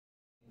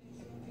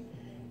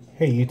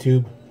Hey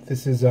YouTube,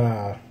 this is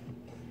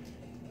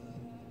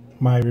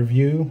my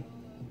review,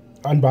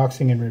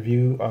 unboxing and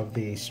review of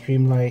the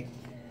Streamlight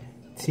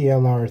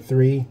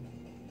TLR-3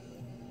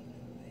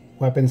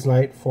 weapons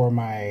light for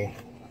my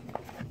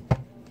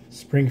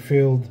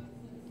Springfield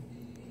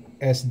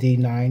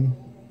XD9.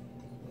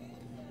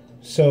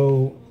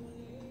 So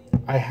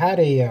I had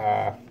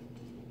a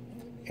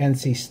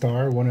NC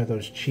Star, one of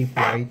those cheap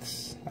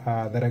lights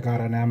that I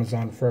got on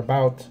Amazon for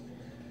about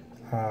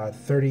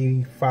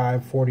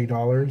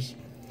 $35–40.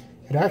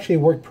 It actually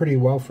worked pretty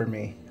well for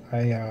me.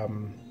 I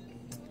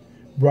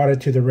brought it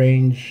to the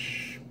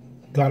range,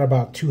 got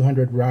about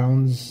 200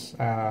 rounds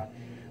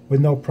with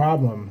no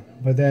problem.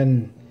 But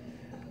then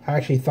I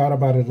actually thought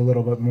about it a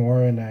little bit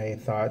more, and I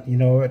thought, you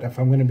know what, if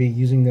I'm going to be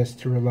using this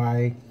to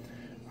rely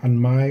on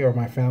my or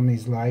my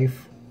family's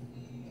life,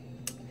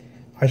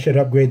 I should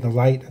upgrade the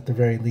light at the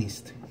very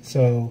least.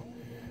 So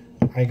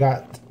I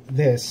got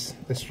this,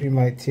 the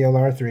Streamlight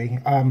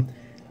TLR-3.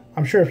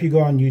 I'm sure if you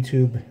go on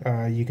YouTube,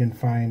 you can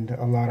find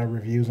a lot of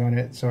reviews on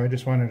it. So I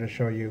just wanted to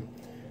show you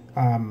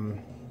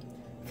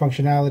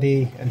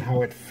functionality and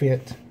how it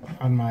fit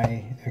on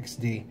my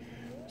XD.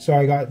 So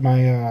I got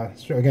my,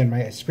 again,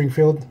 my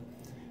Springfield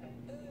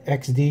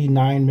XD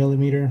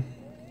 9mm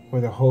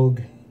with a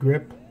Hogue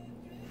grip.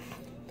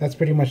 That's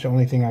pretty much the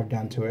only thing I've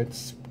done to it.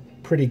 It's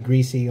pretty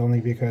greasy only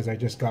because I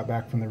just got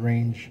back from the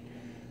range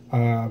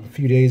a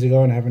few days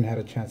ago and I haven't had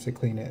a chance to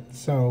clean it.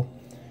 So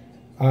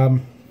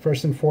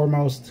first and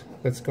foremost,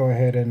 let's go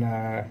ahead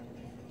and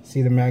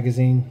see the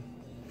magazine.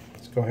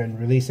 Let's go ahead and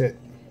release it.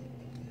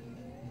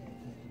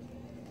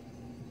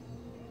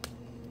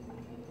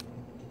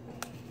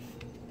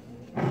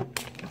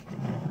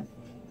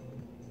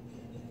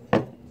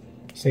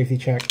 Safety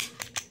check.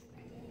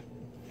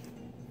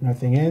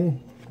 Nothing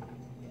in.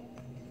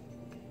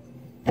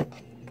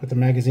 Put the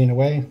magazine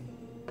away.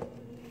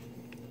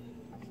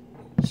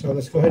 So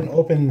let's go ahead and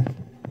open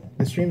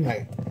the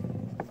Streamlight.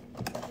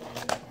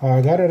 I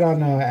got it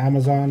on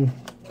Amazon.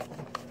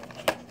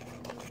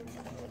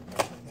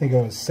 I think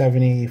it was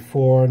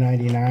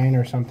 $74.99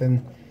 or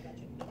something.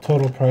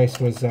 Total price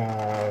was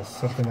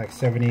something like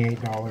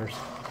 $78.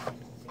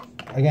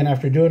 Again,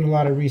 after doing a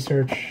lot of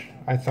research,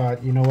 I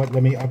thought, you know what,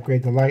 let me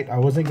upgrade the light. I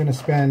wasn't going to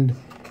spend,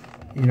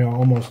 you know,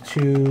 almost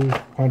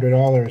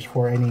 $200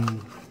 for any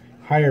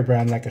higher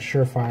brand like a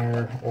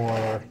Surefire,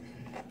 or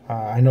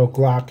I know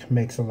Glock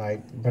makes a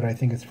light, but I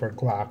think it's for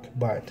Glock.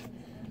 But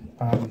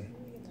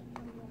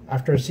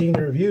after seeing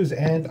the reviews,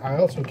 and I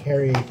also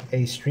carry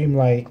a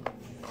Streamlight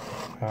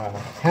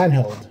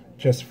handheld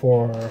just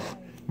for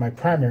my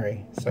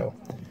primary. So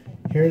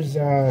here's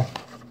the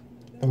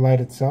light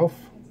itself.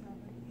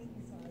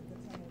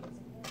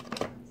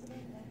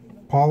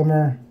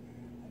 Polymer.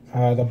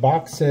 The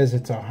box says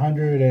it's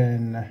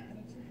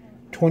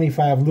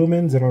 125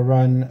 lumens. It'll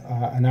run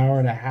an hour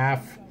and a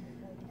half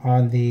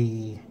on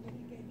the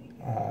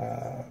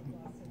I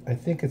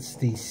think it's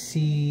the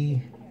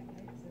C12.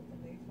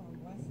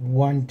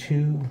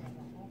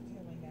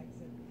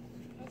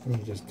 Let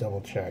me just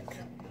double check.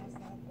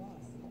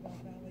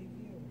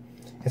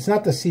 It's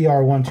not the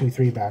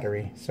CR123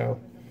 battery. So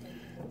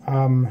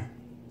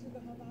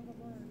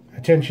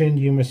attention,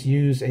 you must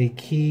use a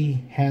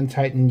key hand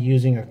tighten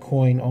using a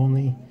coin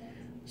only.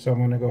 So I'm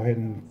going to go ahead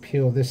and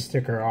peel this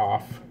sticker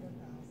off.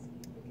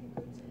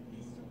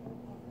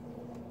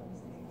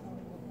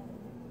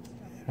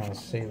 And I'll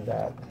save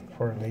that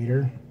for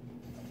later.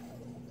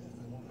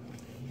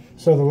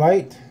 So the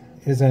light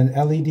is an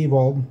LED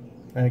bulb,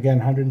 and again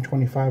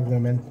 125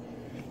 lumen.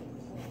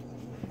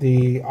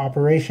 The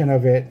operation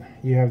of it,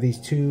 you have these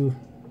two,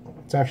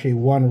 it's actually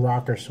one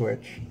rocker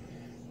switch.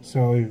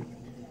 So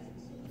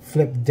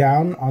flip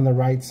down on the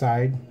right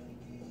side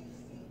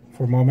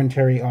for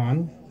momentary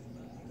on.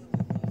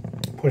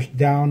 Push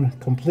down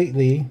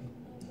completely.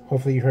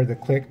 Hopefully you heard the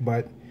click,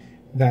 but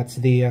that's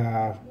the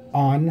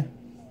on.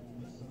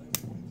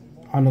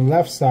 On the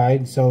left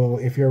side, so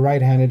if you're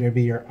right-handed, it'll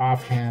be your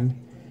off hand.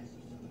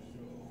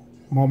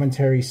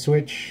 Momentary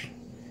switch.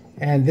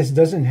 And this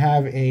doesn't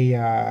have a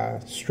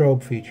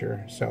strobe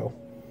feature, so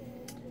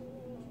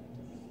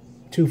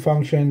two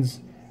functions.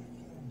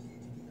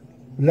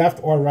 Left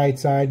or right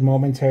side,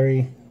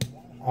 momentary,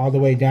 all the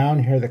way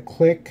down. Hear the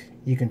click.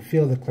 You can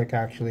feel the click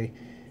actually,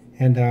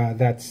 and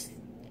that's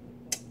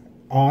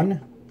on,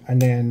 and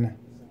then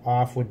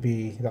off would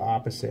be the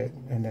opposite.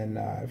 And then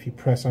if you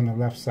press on the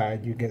left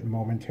side, you get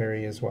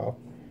momentary as well.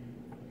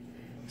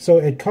 So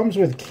it comes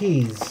with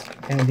keys,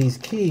 and these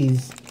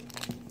keys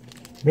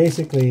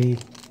basically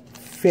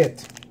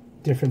fit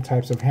different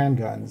types of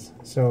handguns.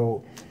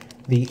 So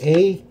the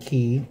A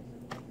key,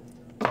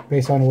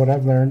 based on what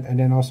I've learned, and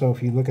then also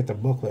if you look at the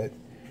booklet,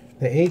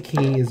 the A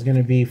key is going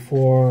to be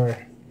for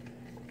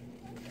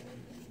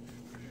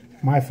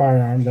my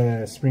firearm,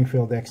 the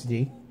Springfield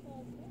XD.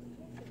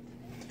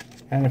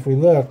 And if we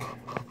look,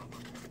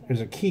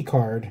 there's a key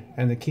card,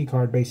 and the key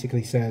card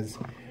basically says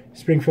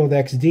Springfield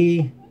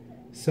XD,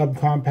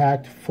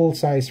 subcompact,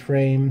 full-size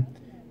frame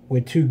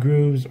with 2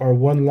 grooves or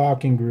 1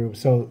 locking groove.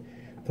 So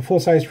the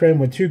full-size frame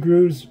with 2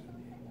 grooves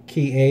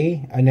key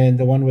A, and then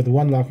the one with the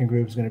one locking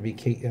group is going to be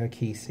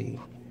key C.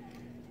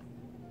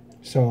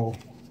 So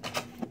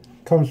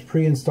comes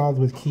pre-installed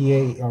with key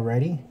A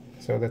already.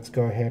 So let's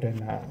go ahead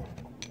and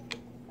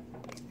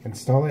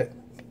install it.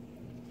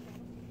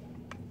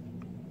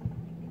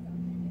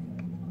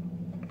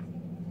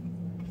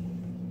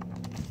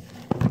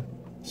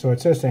 So it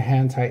says to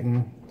hand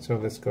tighten, so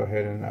let's go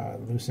ahead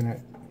and loosen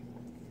it.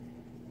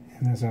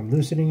 And as I'm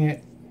loosening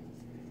it,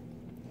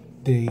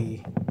 the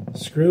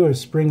screw is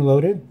spring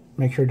loaded.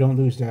 Make sure don't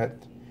lose that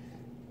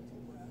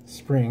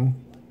spring.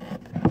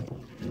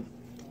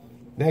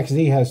 The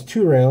XD has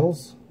 2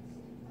 rails,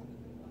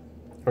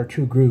 or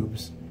 2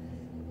 grooves.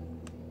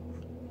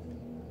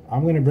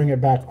 I'm going to bring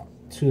it back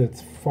to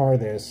its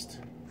farthest.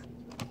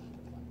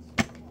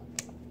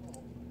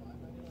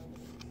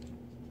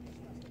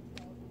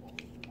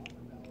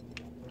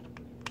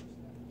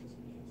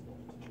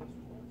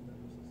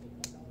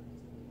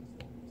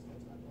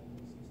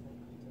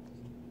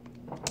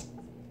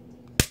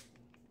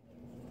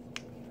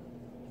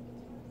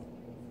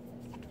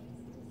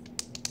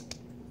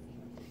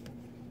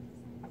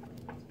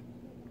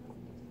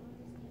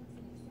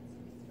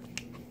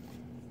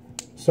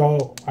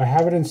 So I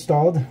have it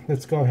installed.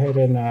 Let's go ahead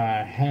and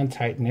hand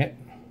tighten it.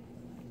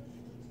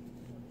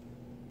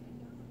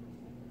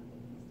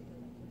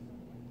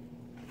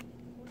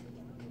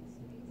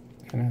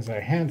 And as I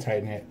hand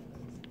tighten it,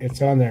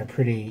 it's on there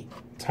pretty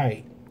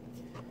tight.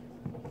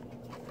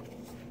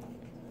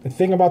 The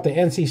thing about the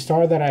NC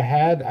Star that I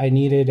had, I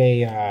needed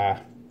a,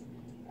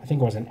 I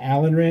think it was an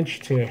Allen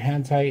wrench to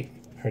hand tighten,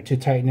 or to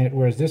tighten it,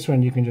 whereas this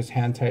one you can just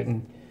hand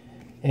tighten.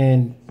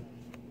 And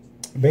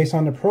based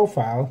on the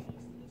profile,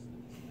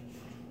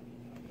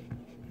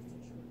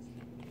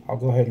 I'll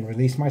go ahead and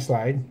release my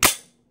slide.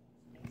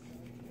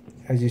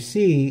 As you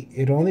see,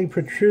 it only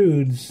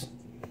protrudes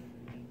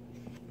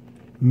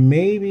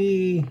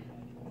maybe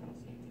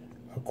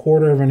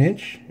 1/4 of an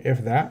inch,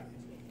 if that.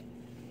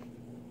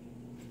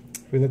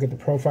 If we look at the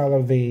profile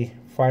of the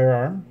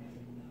firearm,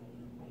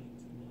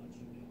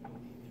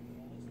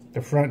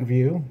 the front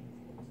view,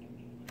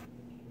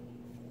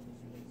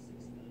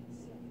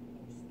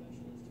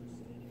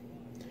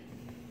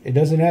 it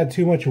doesn't add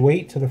too much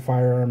weight to the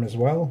firearm as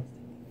well.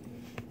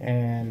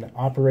 And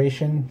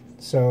operation,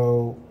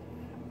 so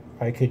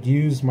I could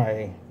use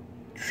my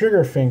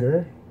trigger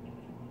finger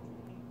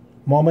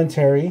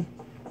momentary,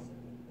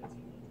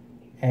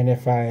 and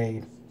if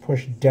I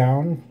push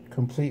down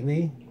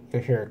completely,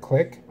 you'll hear a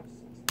click.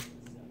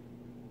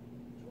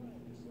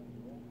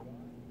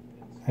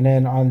 And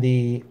then on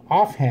the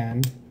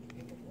offhand,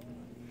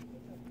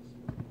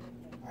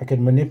 I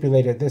could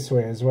manipulate it this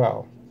way as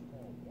well.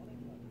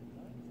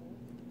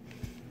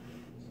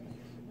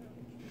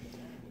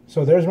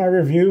 So there's my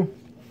review.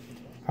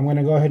 I'm going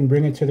to go ahead and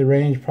bring it to the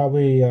range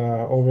probably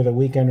over the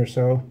weekend or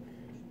so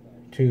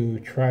to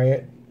try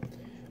it.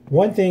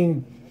 One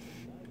thing,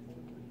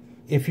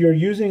 if you're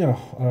using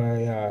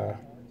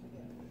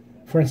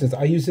for instance,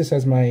 I use this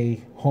as my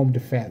home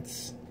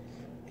defense.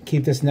 I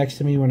keep this next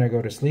to me when I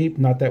go to sleep.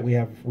 Not that we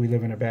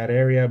live in a bad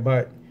area,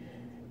 but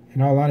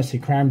in all honesty,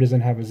 crime doesn't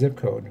have a zip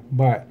code.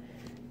 But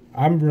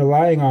I'm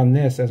relying on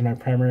this as my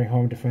primary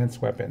home defense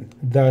weapon.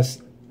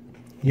 Thus,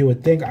 you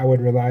would think I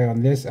would rely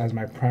on this as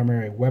my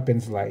primary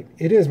weapons light.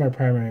 It is my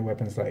primary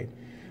weapons light.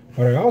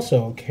 But I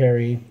also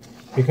carry,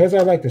 because I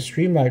like the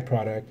Streamlight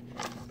product,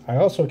 I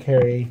also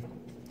carry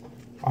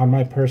on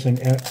my person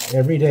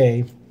every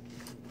day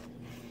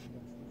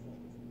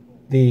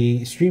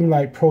the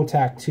Streamlight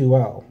ProTac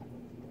 2L.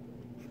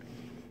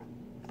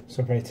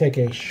 So if I take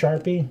a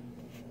Sharpie,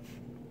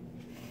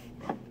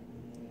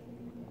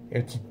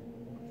 it's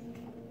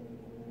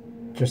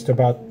just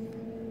about,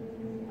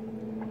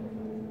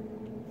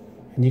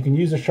 and you can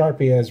use a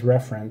Sharpie as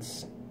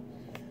reference.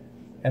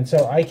 And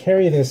so I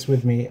carry this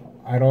with me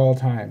at all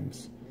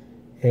times.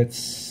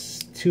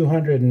 It's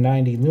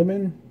 290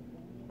 lumen.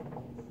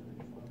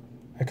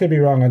 I could be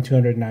wrong on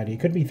 290. It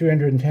could be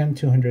 310,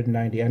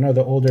 290. I know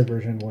the older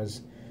version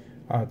was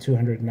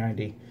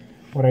 290.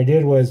 What I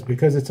did was,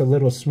 because it's a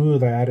little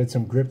smooth, I added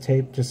some grip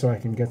tape just so I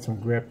can get some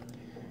grip.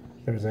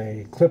 There's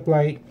a clip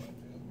light.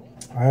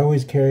 I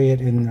always carry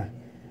it in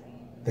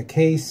the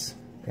case,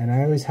 and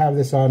I always have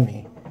this on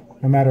me,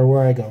 no matter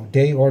where I go,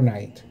 day or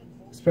night,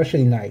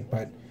 especially night.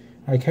 But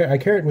I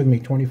carry it with me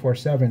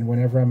 24/7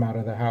 whenever I'm out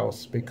of the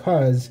house,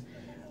 because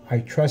I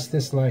trust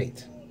this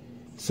light.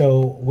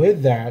 So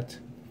with that,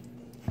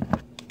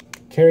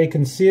 carry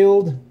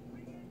concealed,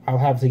 I'll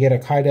have to get a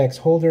Kydex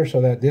holder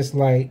so that this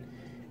light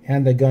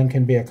and the gun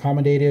can be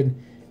accommodated.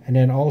 And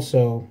then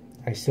also,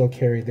 I still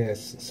carry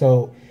this.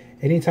 So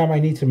anytime I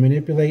need to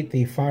manipulate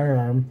the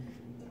firearm,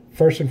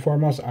 first and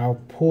foremost,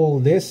 I'll pull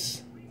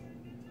this.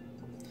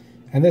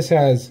 And this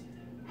has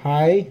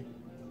high,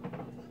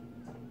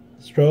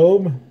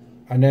 strobe,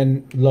 and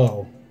then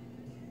low.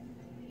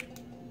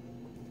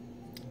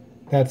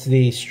 That's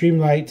the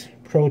Streamlight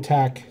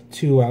ProTac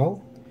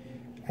 2L.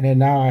 And then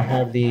now I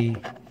have the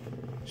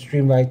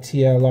Streamlight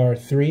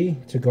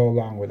TLR-3 to go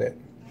along with it.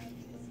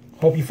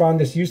 Hope you found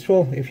this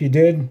useful. If you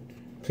did,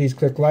 please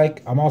click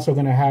like. I'm also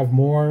going to have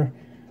more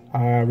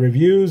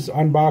reviews,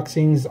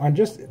 unboxings on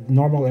just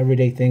normal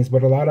everyday things,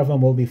 but a lot of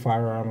them will be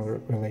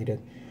firearm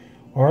related.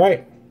 All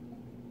right.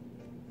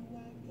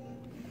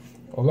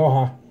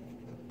 Aloha.